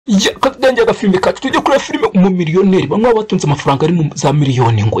Kadenge agafilime kacu tujye kuri filime umumiliyoneri bamwe batunze amafaranga ari mu za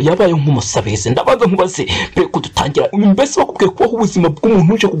miliyoni ngo yabaye nk'umusabirizi ndabaza nkubaze mbere ko dutangira mbese bakubwiye kubaho ubuzima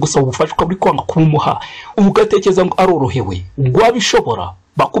bw'umuntu uje kugusaba ubufasha ukaburi kwanga kumuha ugatekereza ngo arorohewe wabishobora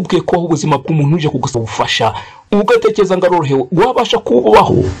bakubwiye kubaho ubuzima bw'umuntu uje kugusaba ubufasha ugatekereza ngo arorohewe wabasha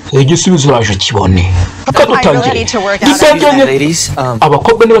kubaho igisubizo uraje kibone kadutangiye gisengeye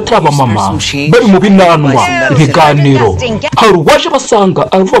abakobwa ni batraba mama bari mu binanwa ibiganiro hari waje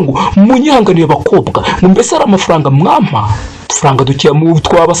basanga aravuga ngo munyihanganire bakobwa mbese ari amafaranga mwama franga dukiya mu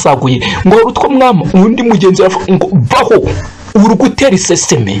twabasaguye ngo rutwa mwama undi mugenzi ngo baho urugutera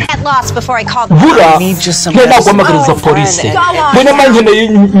iseseme bura nagwamagariza polisi mbona mankeneye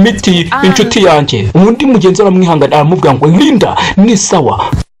imiti inshuti yanjye undi mugenzi aramwihangana aramubwira ngo Linda ni sawa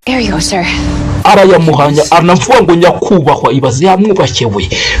arayamuhanya anavuga ngo nyakubahwa ibaze yamwubakewe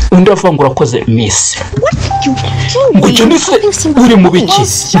undi avuga ngo urakoze miss ngo cyonise uri mu biki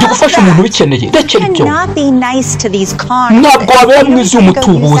ndi gufasha umuntu bikeneye ndeke byo ntabwo wabera mwizi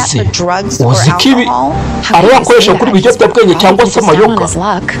umutubuzi uzi kibi arayakoresha kuri bijya byabwenge cyangwa se amayoga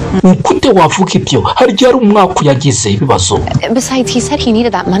ukute wavuga ibyo hari gihe ari umwaka yagize ibibazo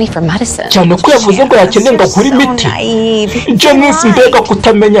cyane ko yavuze ngo yakeneye ngo agure imiti Janice mbega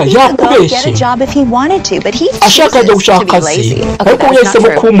kutamenya yakubeshye ashaka ajya gushaka akazi ariko yahisemo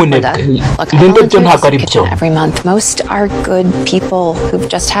kuba umunebwe ndende byo ntabwo ari byo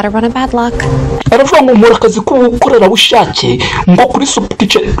aravuga ngo nkora akazi k'ubukorerabushake ngo kuri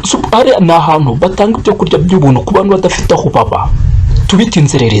ari ni ahantu batanga ibyo kurya by'ubuntu ku bantu badafite aho baba tubita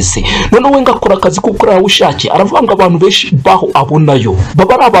inzererezi none we ngakora akazi k'ubukorerabushake aravuga ngo abantu benshi baho abonayo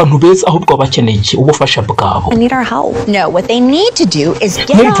baba ari abantu beza ahubwo bakeneye iki ubufasha bwabo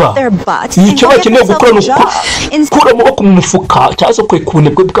icyo bakeneye gukora ni ukura amaboko mu mufuka cyangwa se kureka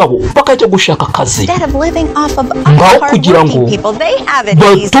ubunebwe bwabo bakajya gushaka akazi ngaho kugira ngo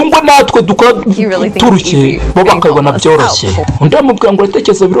batungwe natwe dukora turuke bo bakabibona byoroshye undi amubwira ngo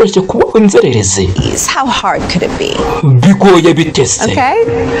uratekereza biroroshye kuba inzererezi bigoye bitese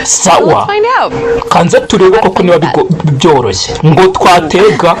sawa kanze turebe koko niba byoroshye ngo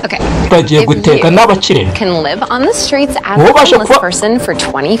twatega bagiye gutega n'abakire wowe basha kuba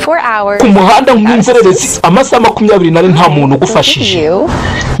ku muhanda nk'inzererezi amasaha 24 nta muntu ugufashije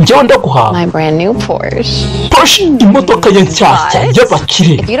njyewe ndaguha Porsche imodoka ye nshyashya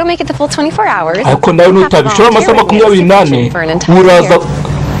y'abakire ariko nawe nutabishora amasaha 28 uraza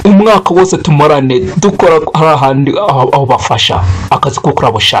umwaka wose tumarane dukora ahandi aho bafasha akazi ko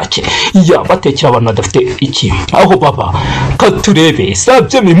kurabushake batekera abantu badafite iki aho baba katurebe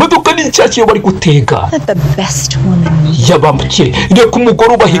sabye imodoka ni nshyashya bari gutega yabambukire reka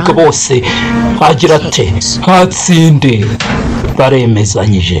umugore ubahiga bose agira ate hatsinde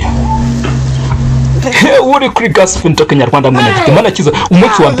baremezanyije uri kuri GospelintoKinyarwanda mwana gite mana kiza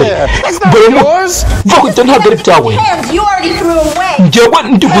umunsi wa mbere vuga ibyo ntabwo ari byawe njyewe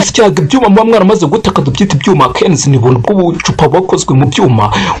ndi gusyaga ibyuma mu mwaramaze gutaka dubyita ibyuma Kenzi ni buntu bw'ubucupa bakozwe mu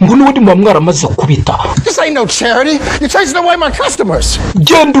byuma ngo n'ubundi mu mwaramaze kubita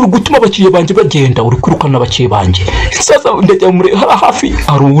genda uri gutuma abakiriya banjye bagenda uri kwirukana abakiriya banjye sasa ndajya muri hafi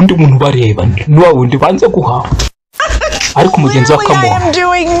hari uwundi muntu bareba ni wa wundi banze guha ariko umugenzi wakamuha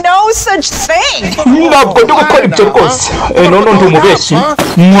ntabwo ndi gukora ibyo rwose none ndi umubeshyi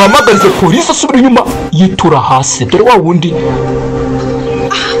muhamagarize polisi asubira inyuma yitura hasi dore wa wundi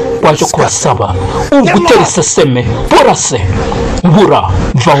waje kubasaba ugutera iseseme burase bura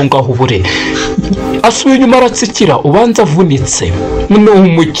vaho ngaho bure asubira inyuma aratsikira ubanza avunitse none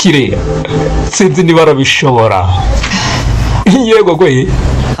umukire sinzi niba arabishobora yego goye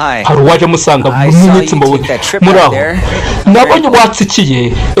hari uwaje musanga munyitse muraho nabonye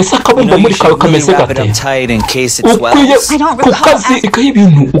watsikiye ese akabumba muri kawe kameze gate ukwiye ku kazi ikaho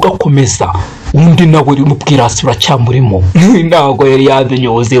ibintu ugakomeza undi nawe uri mu bwirasi uracyamurimo ntabwo yari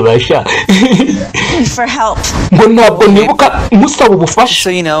yadunyoze urasha ngo ntabwo nibuka musaba ubufasha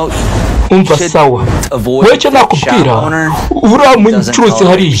umva sawa wecyo nakubwira uriya mucuruzi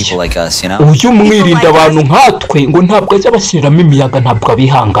hariya uyu mwirinda abantu nkatwe ngo ntabwo ajya bashyiriramo imiyaga ntabwo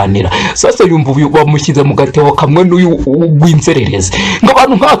abihanganira sasa yumva bamushyize mu gatebo kamwe n'uyu w'inzererezi ngo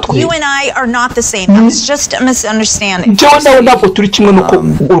abantu nkatwe njyewe nawe ntabwo turi kimwe nuko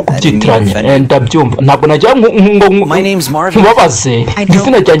uri kubyitiranya ndabyumva ntabwo najya ngo nkubabaze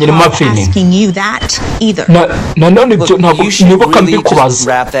izina ryanjye ni Marvin nanone ibyo ntabwo nibuka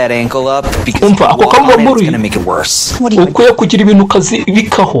mbikubaza umva ako kamba muri ukwiye kugira ibintu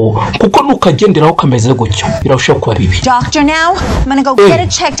ukazibikaho kuko nukagenderaho kameze gutyo birarushaho kuba bibi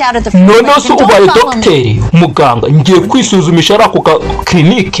none se ubaye dogiteri muganga ngiye kwisuzumisha ari ako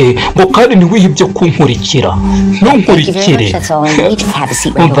klinike ngo kandi ntiwihe ibyo kunkurikira ntunkurikire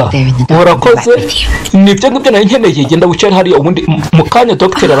umva urakoze nibyo ngibyo nari nkeneye genda wicare hariya ubundi mu kanya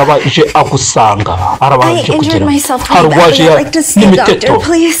dogiteri arabaje agusanga arabaje kugira harwaje n'imiteto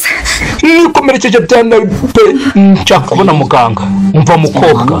nikomerekeje byana nshaka kubona muganga umva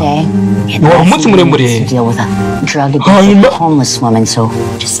mukobwa wari umunsi muremure hanyuma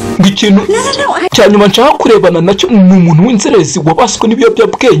ikintu cyanyuma nshaka kurebana nacyo ni umuntu w'inzerezi wabaswe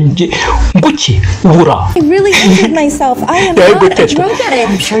n'ibiyobyabwenge nguki ubura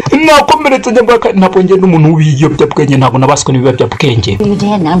nakomeretse ntabwo njye n'umuntu w'ibiyobyabwenge ntabwo nabaswe n'ibiyobyabwenge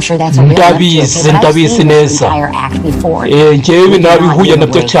ndabizi neza njyewe nabihuye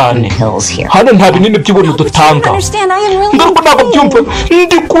nabyo cyane hano nta binini by'ubuntu dutanga ngaruka ntabwo byumva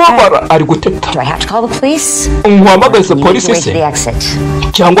ndi kubabara ari guteta nkuhamagaze polisi se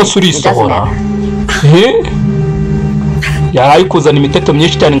cyangwa se urisohora yari kuzana imiteto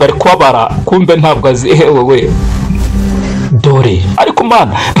myinshi cyane ngo ari kubabara kumbe ntabwo azi wewe dore ariko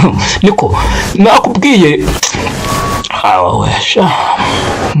mana niko nakubwiye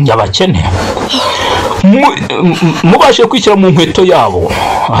abakene mubashe kwishyira mu nkweto yabo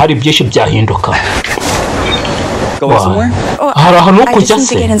hari byinshi byahinduka hari ahantu ho kujya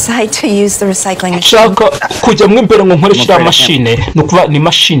se nshaka kujyamo imbere ngo nkoreshe mashine ni ukuvuga ni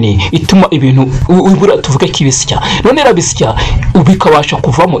mashini ituma ibintu ubura tuvuge ko ibisya none irabisya bikabasha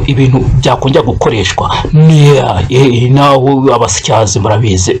kuvamo ibintu byakongera gukoreshwa naho abasyazi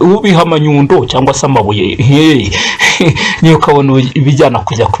murabizi ubiha amanyundo cyangwa se amabuye niyo ukabona ibijyana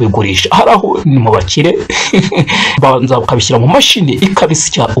kujya kubigurisha hari aho ni mu bakire banza ukabishyira mu mashini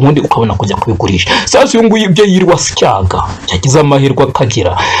ikabisya ubundi ukabona kujya kubigurisha sasa uyu nguyu ibyo yirwa syaga yagize amahirwe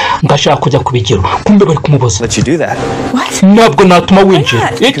akagira ngashaka kujya kubigero kumbe bari kumubaza ntabwo natuma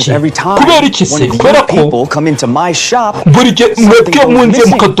winjira iki kubera iki se kubera ko buri gihe mwebwe munze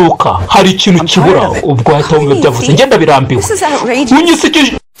mukaduka hari ikintu kibura ubwo hahita wumva byavuze ngenda birambiwe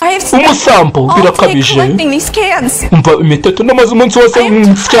unyisikije umusambo birakabije umva imiteto namaze umunsi wose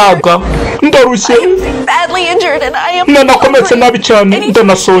nsyaga ndarushye nanakometse nabi cyane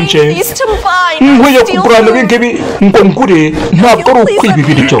ndanasonje nkwiye kugurana ibingibi ngo ngure ntabwo ari ukwiba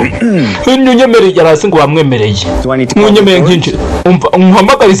ibiryo ntunyemereye yarazi ngo bamwemereye ntunyemereye nk'injira umva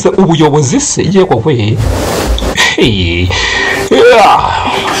nkuhamagarize ubuyobozi se yego we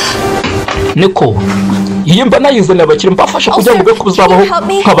niko iyi mba nayizaniye abakire mbafasha kugira ngo ube kuzabaho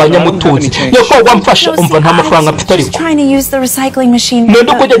nk'abanyamutunzi yako wamfasha umva nta mafaranga mfite ariko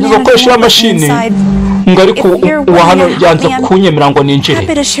nende kugerageza gukoresha mashini ngo ariko uwa hano yanze kunyemera ngo ninjire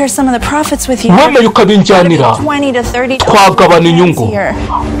wemeye ukabinjyanira twagabana inyungu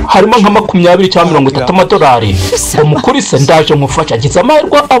harimo nka 20 cyangwa 30 amadolari ngo mukurise ndaje mufasha agize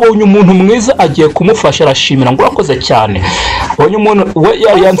amahirwe abonye umuntu mwiza agiye kumufasha arashimira ngo urakoze cyane abonye umuntu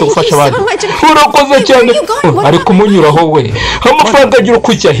we yanze gufasha abantu urakoze cyane ari kumunyuraho we amafaranga agira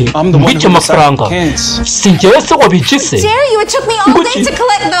kujya he mbike amafaranga singewe se wabigise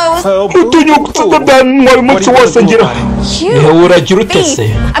utunyuka mwari umunsi wose ngira uragira utese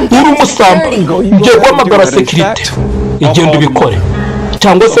uri umusamba ngiye guhamagara sekirite igenda ubikore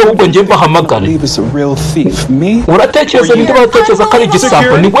cyangwa se ahubwo ngiye bahamagare uratekereza ninde batekereza ko ari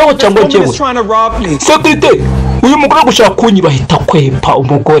igisambo ni wowe cyangwa njyewe sekirite uyu mugore gushaka kunyi bahita kwepa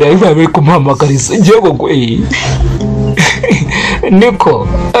umugore bari kumuhamagariza njyewe gwe niko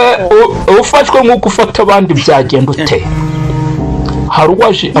ufashwe nk'uko ufata abandi byagenda ute hari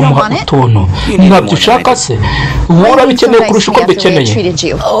uwaje amuha utuntu ntabyo ushaka se wowe urabikeneye kurusha uko mbikeneye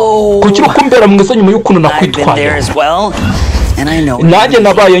kuki ukumbera mwiza nyuma y'ukuntu nakwitwaye nanjye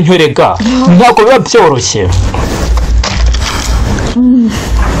nabaye nkorega ntabwo biba byoroshye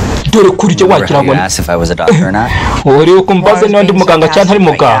dore kurya wagira ngo uri ukumbaza niba ndi muganga cyangwa ntari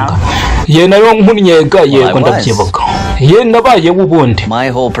muganga ye nayo nkunyega yego ndabyibuka ye nabaye ubundi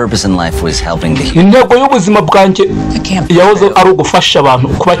intego y'ubuzima bwanjye yahoze ari ugufasha abantu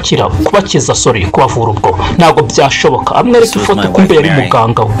kubakiza kubavura ubwo ntabwo byashoboka amwereka ifoto kumbe yari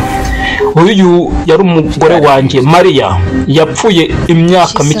muganga we uyu yari umugore wanjye Mariya yapfuye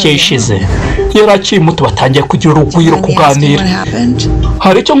imyaka mike ishize yari akiri muto batangiye kugira urugwiro kuganira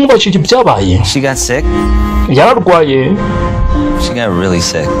hari icyo nkubashije ibyabaye yararwaye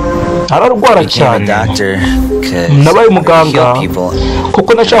ararwara cyane, nabaye umuganga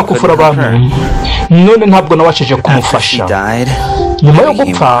kuko nashaka kuvura abantu, none ntabwo nabashije kumufasha. Nyuma yo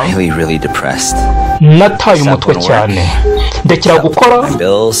gupfa nataye umutwe cyane, ndekera gukora,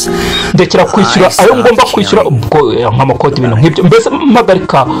 ndekera kwishyura ayo ngomba kwishyura ubwo nk'amakoti, ibintu nk'ibyo, mbese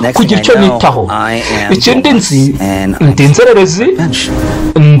mpagarika kugira icyo nitaho. Ikindi ndi inzererezi,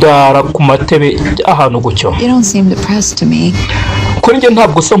 ndara ku matebe ahantu gutyo. Kuri njye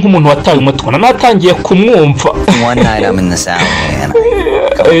ntabwo usa nk'umuntu wataye umutwe, natangiye kumwumva.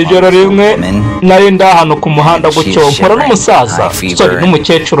 Ijoro rimwe nari ndi ahantu ku muhanda gutyo, nkora n'umusaza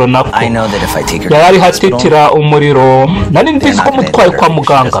n'umukecuru nako yari hatitira umuriro, nari mbizi ko mutwaye kwa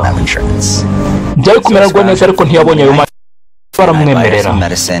muganga, byari kumererwa neza ariko ntiyabonye ayo baramwemerera.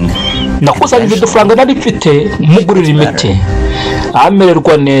 Nakusanyije udufaranga nari mfite mugurira imiti,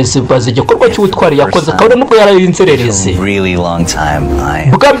 amererwa neza, bazi igikorwa cy'ubutwari yakoze kabone nubwo yari inzererezi.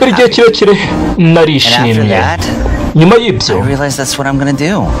 Bwa mbere igihe kirekire narishimye. Nyuma y'ibyo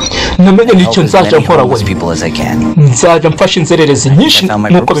namenye nicyo nzajya nkora, we nzajya mfasha inzererezi nyinshi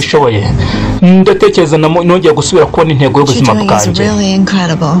nuko bishoboye. Ndatekereza nongeye gusubira kubona intego y'ubuzima bwanjye.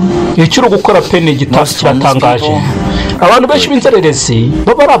 Icyo uri gukora pe ni kiratangaje. Abantu benshi b'inzererezi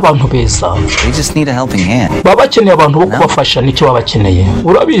baba ari abantu beza, baba bakeneye abantu bo kubafasha, nicyo baba bakeneye,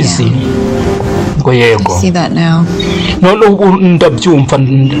 urabizi. Ngo yego, none ubu ndabyumva,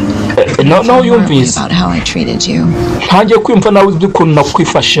 naho yumvise ntangiye kwimva nawe ukuntu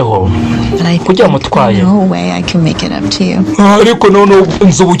nakwifasheho kugira mutwaye, ariko none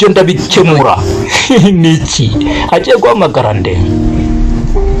nzi uburyo ndabikemura. Niki agiye guhamagara nde?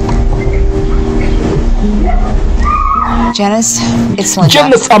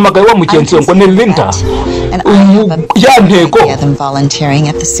 Janice amagaye wa mugenzi we ngo ni Linda, ya ntego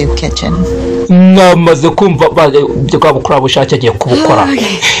namaze kumva bwa bukorerabushake agiye kubukora.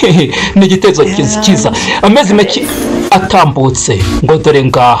 Ni igitekerezo cyiza. Amezi make atambutse, ngo dore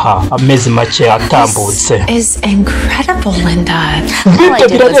ngaha amezi make atambutse. Linda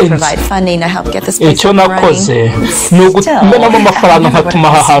birarenze. Icyo nakoze ni ugumenamo amafaranga nkatuma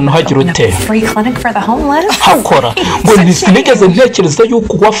aha hantu hagira ute hakora. Ngo sinigeze ntekereza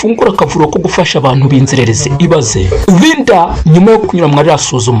yuko wafungura akavuriro ko gufasha abantu b'inzererezi. Ibaze, Linda nyuma yo kunyura muri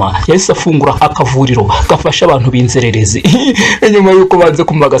asuzuma yahise afungura akavuriro gafasha abantu b'inzererezi. Nyuma yuko banze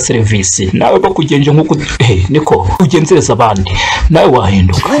kumuha serivisi, nawe bakugenje nk'uko niko ugenzereza abandi, nawe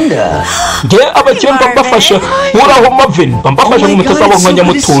wahinduka. Nge abakire mbafasha, uraho Mavin mbafasha mu mutazabo nkanya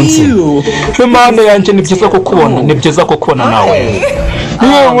mutunzi. Imana yanjye ni byiza kukubona, ni byiza kukubona nawe.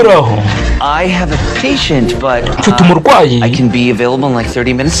 Niwe uraho. Mfite umurwayi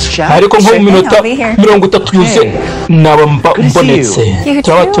ariko nko mu minota 30 yuze naba mbonetse.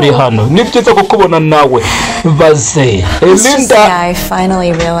 Turaba turi hano, ni byiza kukubona nawe. Baze Linda,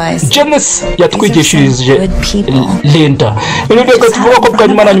 Janice yatwigishije Linda. Reka tuvuga ko bwa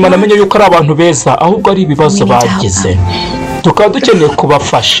nyuma na nyuma namenye yuko ari abantu beza, ahubwo ari ibibazo bagize, tukaba dukeneye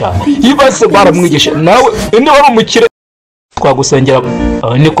kubafasha. Ibibazo baramwigisha, nawe niba ari umukire twagusengera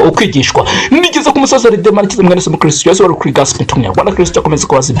niko ukwigishwa. Nigeze ku musozi Reba kize mwene se mu Kristo Yesu wari kuri GospelintoKinyarwanda. Kristo akomeze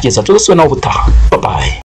kubaza ibyiza. Tuzasubira nawe ubutaha. Bye bye.